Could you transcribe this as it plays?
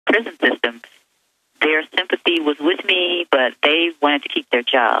prison system, their sympathy was with me, but they wanted to keep their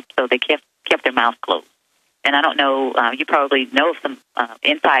job, so they kept their mouth closed. And I don't know, you probably know some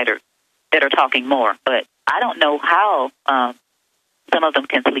insiders that are talking more, but I don't know how some of them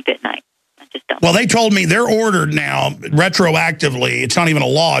can sleep at night. I just don't. Well, they told me they're ordered now, retroactively, it's not even a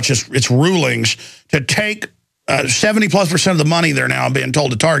law, it's rulings, to take 70+% of the money they're now being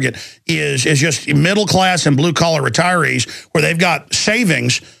told to target is just middle-class and blue-collar retirees where they've got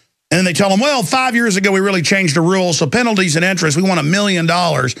savings. And then they tell them, well, 5 years ago, we really changed the rules. So penalties and interest, we want $1 million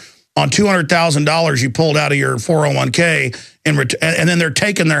on $200,000 you pulled out of your 401k. And then they're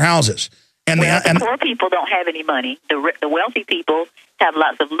taking their houses. And the poor people don't have any money. The wealthy people have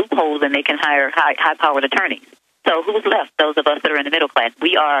lots of loopholes, and they can hire high-powered attorneys. So who's left? Those of us that are in the middle class.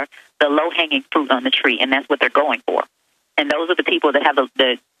 We are the low-hanging fruit on the tree, and that's what they're going for. And those are the people that have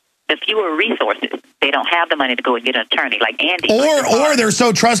the fewer resources. They don't have the money to go and get an attorney like Andy. Or they're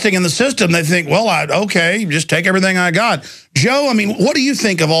so trusting in the system, they think, well, okay, just take everything I got. Joe, I mean, what do you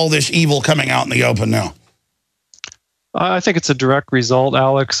think of all this evil coming out in the open now? I think it's a direct result,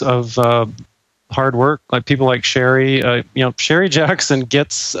 Alex, of hard work. Like people like Sherry. Sherry Jackson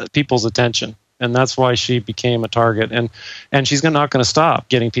gets people's attention, and that's why she became a target. And she's not going to stop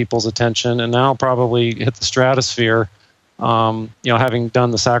getting people's attention, and now probably hit the stratosphere. Having done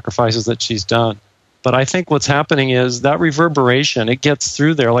the sacrifices that she's done. But I think what's happening is that reverberation, it gets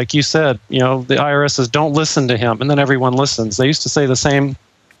through there. Like you said, the IRS says, don't listen to him, and then everyone listens. They used to say the same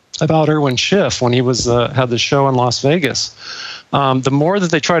about Irwin Schiff when he was had the show in Las Vegas. The more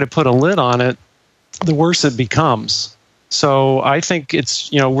that they try to put a lid on it, the worse it becomes. So I think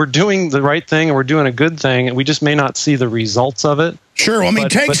it's, we're doing the right thing and we're doing a good thing, and we just may not see the results of it. Sure. I mean,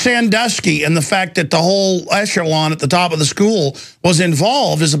 take Sandusky and the fact that the whole echelon at the top of the school was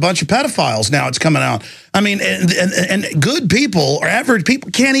involved as a bunch of pedophiles. Now it's coming out. I mean, and good people or average people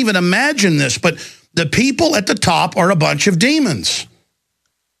can't even imagine this, but the people at the top are a bunch of demons.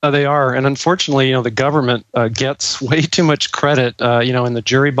 They are, and unfortunately, the government gets way too much credit, in the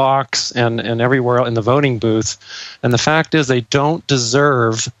jury box and everywhere in the voting booth. And the fact is, they don't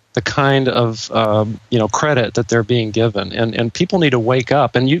deserve the kind of credit that they're being given. And people need to wake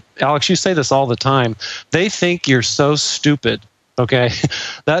up. And you, Alex, you say this all the time. They think you're so stupid. Okay,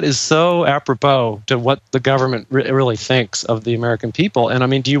 that is so apropos to what the government really thinks of the American people. And I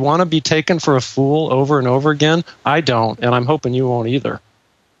mean, do you want to be taken for a fool over and over again? I don't, and I'm hoping you won't either.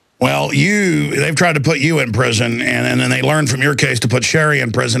 Well, they've tried to put you in prison, and then they learned from your case to put Sherry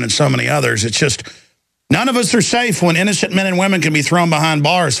in prison and so many others. It's just, none of us are safe when innocent men and women can be thrown behind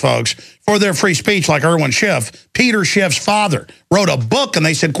bars, folks, for their free speech, like Irwin Schiff. Peter Schiff's father wrote a book, and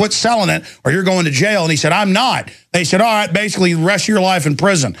they said, quit selling it, or you're going to jail. And he said, I'm not. They said, all right, basically, the rest of your life in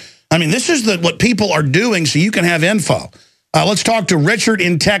prison. I mean, this is what people are doing so you can have info. Let's talk to Richard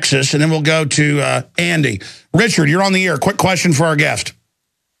in Texas, and then we'll go to Andy. Richard, you're on the air. Quick question for our guest.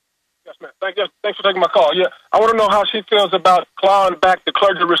 Thanks for taking my call. Yeah, I want to know how she feels about clawing back the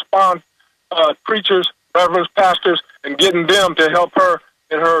clergy response, preachers, reverends, pastors, and getting them to help her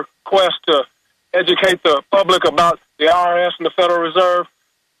in her quest to educate the public about the IRS and the Federal Reserve.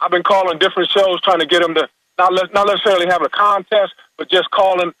 I've been calling different shows trying to get them to not necessarily have a contest, but just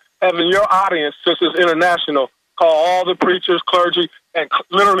having your audience, since it's international, call all the preachers, clergy, and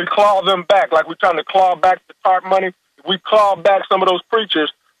literally claw them back like we're trying to claw back the TARP money. If we claw back some of those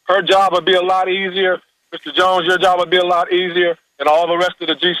preachers, her job would be a lot easier. Mr. Jones, your job would be a lot easier, and all the rest of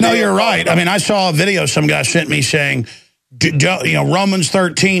the GCA. No, you're right. I mean, I saw a video some guy sent me saying, Romans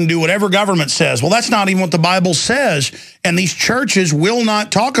 13, do whatever government says. Well, that's not even what the Bible says, and these churches will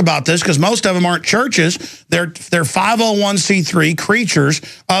not talk about this because most of them aren't churches. They're 501c3 creatures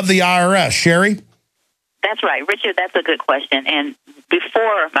of the IRS. Sherry? That's right. Richard, that's a good question. And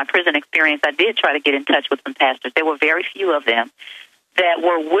before my prison experience, I did try to get in touch with some pastors. There were very few of them that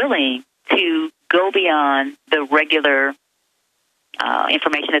were willing to go beyond the regular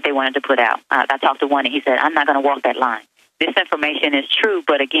information that they wanted to put out. I talked to one, and he said, I'm not going to walk that line. This information is true,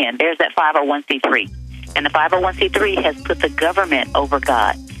 but again, there's that 501c3. And the 501c3 has put the government over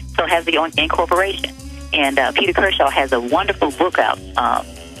God. So has the incorporation. And Peter Kershaw has a wonderful book out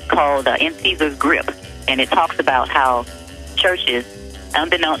called In Caesar's Grip. And it talks about how churches,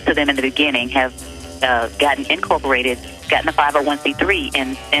 unbeknownst to them in the beginning, have gotten incorporated, gotten the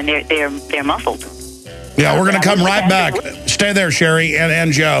 501c3, and they're muffled. Yeah, we're going to come right back. Stay there, Sherry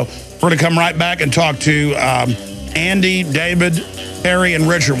and Joe. We're going to come right back and talk to Andy, David, Harry, and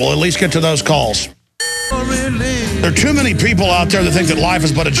Richard. We'll at least get to those calls. There are too many people out there that think that life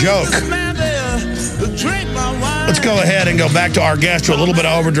is but a joke. Let's go ahead and go back to our guest to a little bit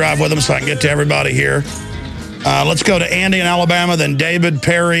of overdrive with them so I can get to everybody here. Let's go to Andy in Alabama, then David,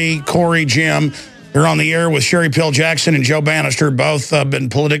 Perry, Corey, Jim. You're on the air with Sherry Pill Jackson and Joe Bannister, both been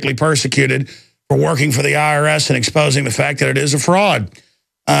politically persecuted for working for the IRS and exposing the fact that it is a fraud.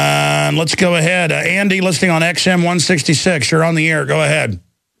 Let's go ahead. Andy, listening on XM 166. You're on the air. Go ahead.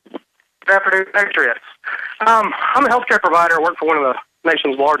 Good afternoon, Patriots. I'm a healthcare provider. I work for one of the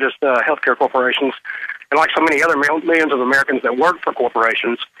nation's largest healthcare corporations. And like so many other millions of Americans that work for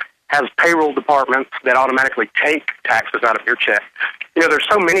corporations, has payroll departments that automatically take taxes out of your check. You know, there's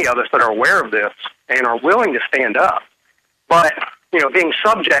so many of us that are aware of this and are willing to stand up. But, you know, being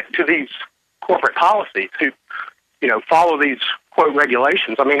subject to these corporate policies who, you know, follow these, quote,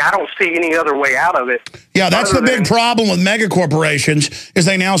 regulations, I mean, I don't see any other way out of it. Yeah, that's the big problem with mega corporations is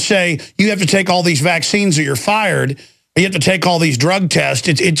they now say you have to take all these vaccines or you're fired. You have to take all these drug tests.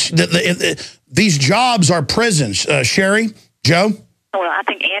 These jobs are prisons. Sherry, Joe? Well, I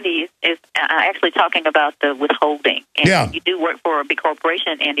think Andy is actually talking about the withholding. And if you do work for a big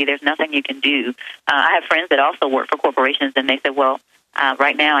corporation, Andy, there's nothing you can do. I have friends that also work for corporations, and they say, well,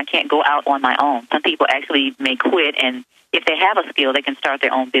 right now I can't go out on my own. Some people actually may quit, and if they have a skill, they can start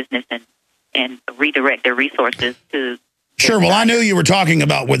their own business and redirect their resources to... Sure, well, I knew you were talking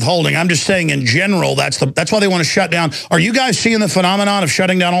about withholding. I'm just saying in general, that's why they want to shut down. Are you guys seeing the phenomenon of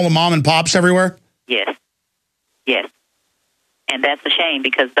shutting down all the mom and pops everywhere? Yes. Yes. And that's a shame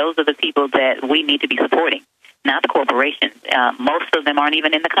because those are the people that we need to be supporting, not the corporations. Most of them aren't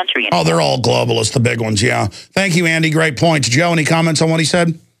even in the country anymore. Oh, they're all globalists, the big ones, yeah. Thank you, Andy. Great points. Joe, any comments on what he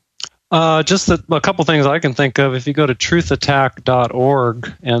said? Just a couple things I can think of. If you go to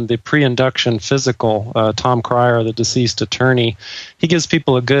truthattack.org and the pre-induction physical, Tom Cryer, the deceased attorney, he gives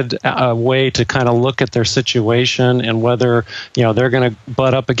people a good way to kind of look at their situation and whether they're going to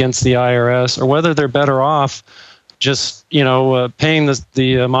butt up against the IRS or whether they're better off just paying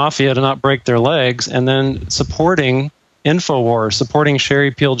the mafia to not break their legs and then supporting InfoWars, supporting Sherry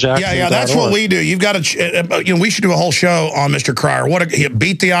Pill Jackson. Yeah, that's what we do. You've got to, we should do a whole show on Mr. Cryer. He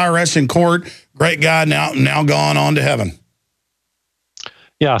beat the IRS in court. Great guy, now gone on to heaven.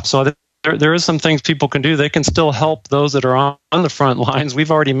 Yeah, so there is some things people can do. They can still help those that are on the front lines. We've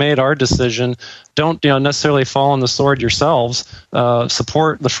already made our decision. Don't necessarily fall on the sword yourselves.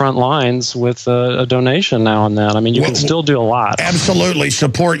 Support the front lines with a donation now and then. I mean, you can still do a lot. Absolutely.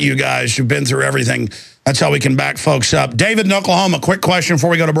 Support you guys who've been through everything. That's how we can back folks up. David in Oklahoma, quick question before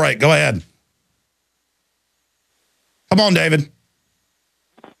we go to break. Go ahead. Come on, David.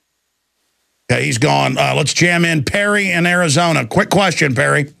 Okay, he's gone. Let's jam in Perry in Arizona. Quick question,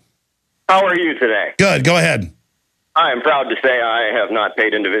 Perry. How are you today? Good. Go ahead. I am proud to say I have not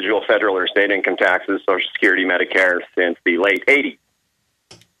paid individual federal or state income taxes, Social Security, Medicare since the late 80s.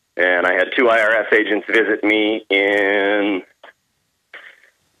 And I had 2 IRS agents visit me in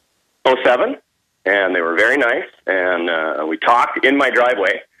 2007, and they were very nice. And we talked in my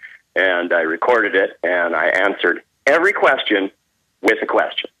driveway, and I recorded it, and I answered every question with a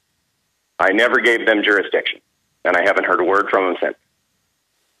question. I never gave them jurisdiction, and I haven't heard a word from them since.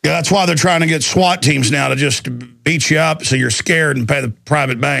 Yeah, that's why they're trying to get SWAT teams now to just beat you up so you're scared and pay the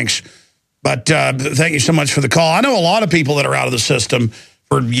private banks. But thank you so much for the call. I know a lot of people that are out of the system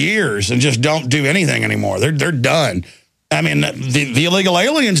for years and just don't do anything anymore. They're done. I mean, the illegal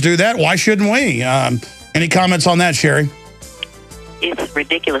aliens do that. Why shouldn't we? Any comments on that, Sherry? It's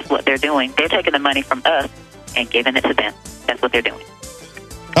ridiculous what they're doing. They're taking the money from us and giving it to them. That's what they're doing.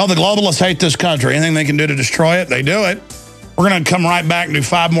 Oh, the globalists hate this country. Anything they can do to destroy it, they do it. We're going to come right back and do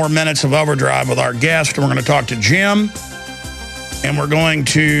 5 more minutes of Overdrive with our guest. We're going to talk to Jim, and we're going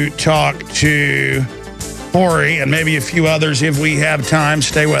to talk to Corey, and maybe a few others if we have time.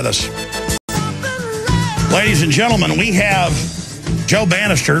 Stay with us. Ladies and gentlemen, we have Joe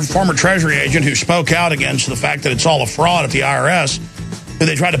Bannister, former Treasury agent, who spoke out against the fact that it's all a fraud at the IRS, who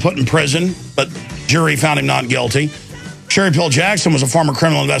they tried to put in prison, but jury found him not guilty. Sherry Pill Jackson was a former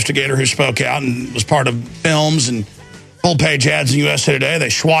criminal investigator who spoke out and was part of films and full-page ads in USA Today. They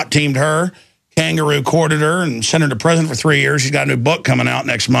SWAT-teamed her, kangaroo courted her, and sent her to prison for 3 years. She's got a new book coming out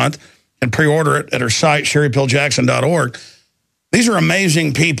next month. And pre-order it at her site, sherrypilljackson.org. These are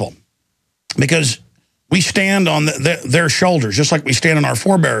amazing people because we stand on their shoulders, just like we stand on our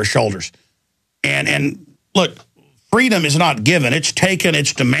forebearers' shoulders. And look, freedom is not given. It's taken.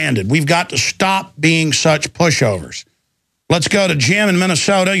 It's demanded. We've got to stop being such pushovers. Let's go to Jim in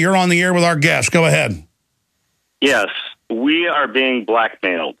Minnesota. You're on the air with our guest. Go ahead. Yes, we are being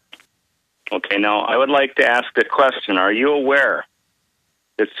blackmailed. Okay, now I would like to ask a question. Are you aware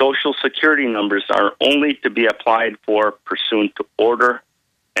that Social Security numbers are only to be applied for pursuant to order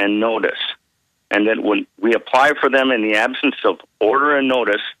and notice? And that when we apply for them in the absence of order and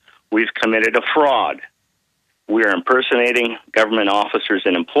notice, we've committed a fraud. we are impersonating government officers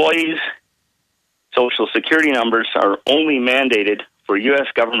and employees. Social Security numbers are only mandated for U.S.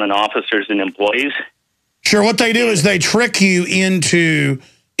 government officers and employees. Sure, what they do is they trick you into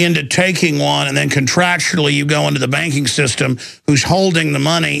taking one, and then contractually you go into the banking system who's holding the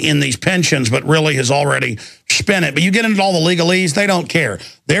money in these pensions but really has already spent it. But you get into all the legalese, they don't care.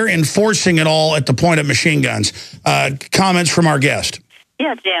 They're enforcing it all at the point of machine guns. Comments from our guest.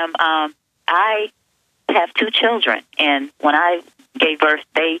 Yeah, Jim, I have 2 children, and when I gave birth,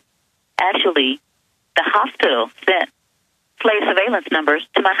 the hospital sent slave surveillance numbers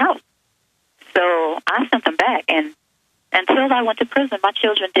to my house. So I sent them back, and until I went to prison, my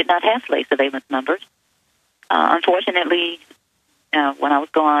children did not have slave surveillance numbers. Unfortunately, when I was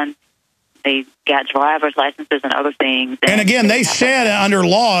gone, they got driver's licenses and other things. And again, they said under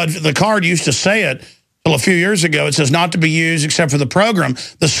law, the card used to say it till a few years ago, it says not to be used except for the program.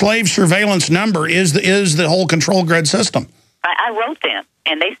 The slave surveillance number is the whole control grid system. I wrote them,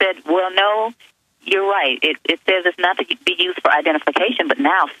 and they said, well, no, you're right. It says it's not to be used for identification, but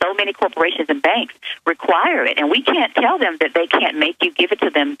now so many corporations and banks require it, and we can't tell them that they can't make you give it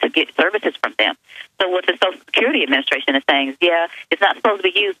to them to get services from them. So what the Social Security Administration is saying is, yeah, it's not supposed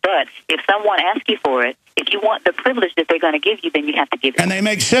to be used, but if someone asks you for it, if you want the privilege that they're going to give you, then you have to give it. And they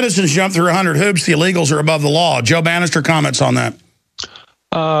make citizens jump through 100 hoops. The illegals are above the law. Joe Bannister comments on that.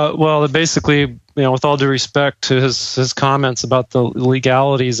 Well, basically, with all due respect to his comments about the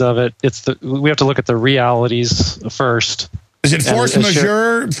legalities of it, we have to look at the realities first. Is it force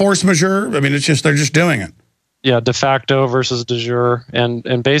majeure? Force majeure? I mean, it's just they're just doing it. Yeah, de facto versus de jure,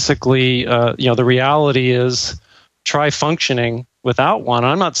 and basically, the reality is try functioning without one.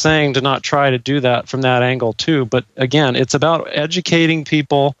 I'm not saying to not try to do that from that angle too, but again, it's about educating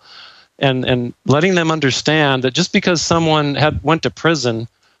people. And letting them understand that just because someone went to prison,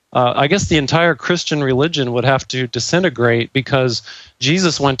 I guess the entire Christian religion would have to disintegrate because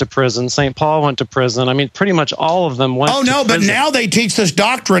Jesus went to prison, St. Paul went to prison. I mean, pretty much all of them went to prison. Oh, no, but now they teach this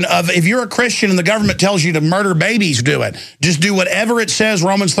doctrine of if you're a Christian and the government tells you to murder babies, do it. Just do whatever it says,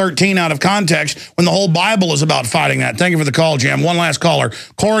 Romans 13, out of context, when the whole Bible is about fighting that. Thank you for the call, Jim. One last caller.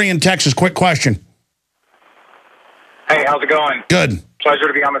 Corey in Texas, quick question. Hey, how's it going? Good. Pleasure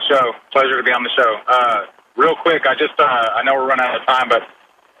to be on the show. Real quick, I know we're running out of time, but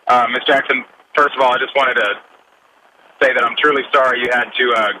Ms. Jackson, first of all, I just wanted to say that I'm truly sorry you had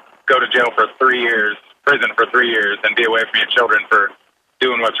to go to jail for 3 years, prison for 3 years, and be away from your children for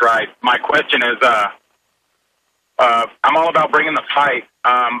doing what's right. My question is, I'm all about bringing the fight,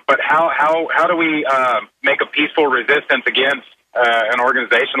 but how do we make a peaceful resistance against an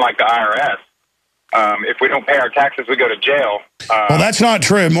organization like the IRS? If we don't pay our taxes, we go to jail. Well, that's not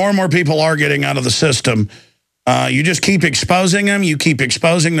true. More and more people are getting out of the system. You just keep exposing them. You keep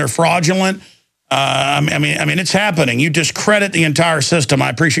exposing they're fraudulent. I mean, it's happening. You discredit the entire system. I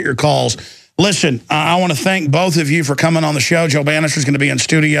appreciate your calls. Listen, I want to thank both of you for coming on the show. Joe Bannister is going to be in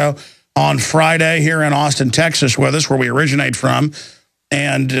studio on Friday here in Austin, Texas with us, where we originate from.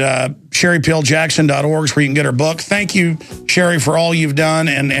 And SherryPillJackson.org is where you can get her book. Thank you, Sherry, for all you've done,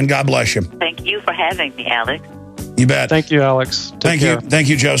 and God bless you. Thank you for having me, Alex. You bet. Thank you, Alex. Thank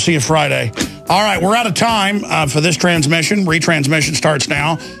you, Joe. See you Friday. All right, we're out of time for this transmission. Retransmission starts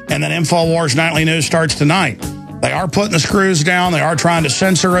now, and then InfoWars Nightly News starts tonight. They are putting the screws down. They are trying to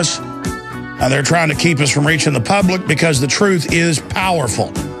censor us. They're trying to keep us from reaching the public because the truth is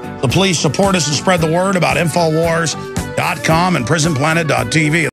powerful. So please support us and spread the word about InfoWars.com and PrisonPlanet.tv.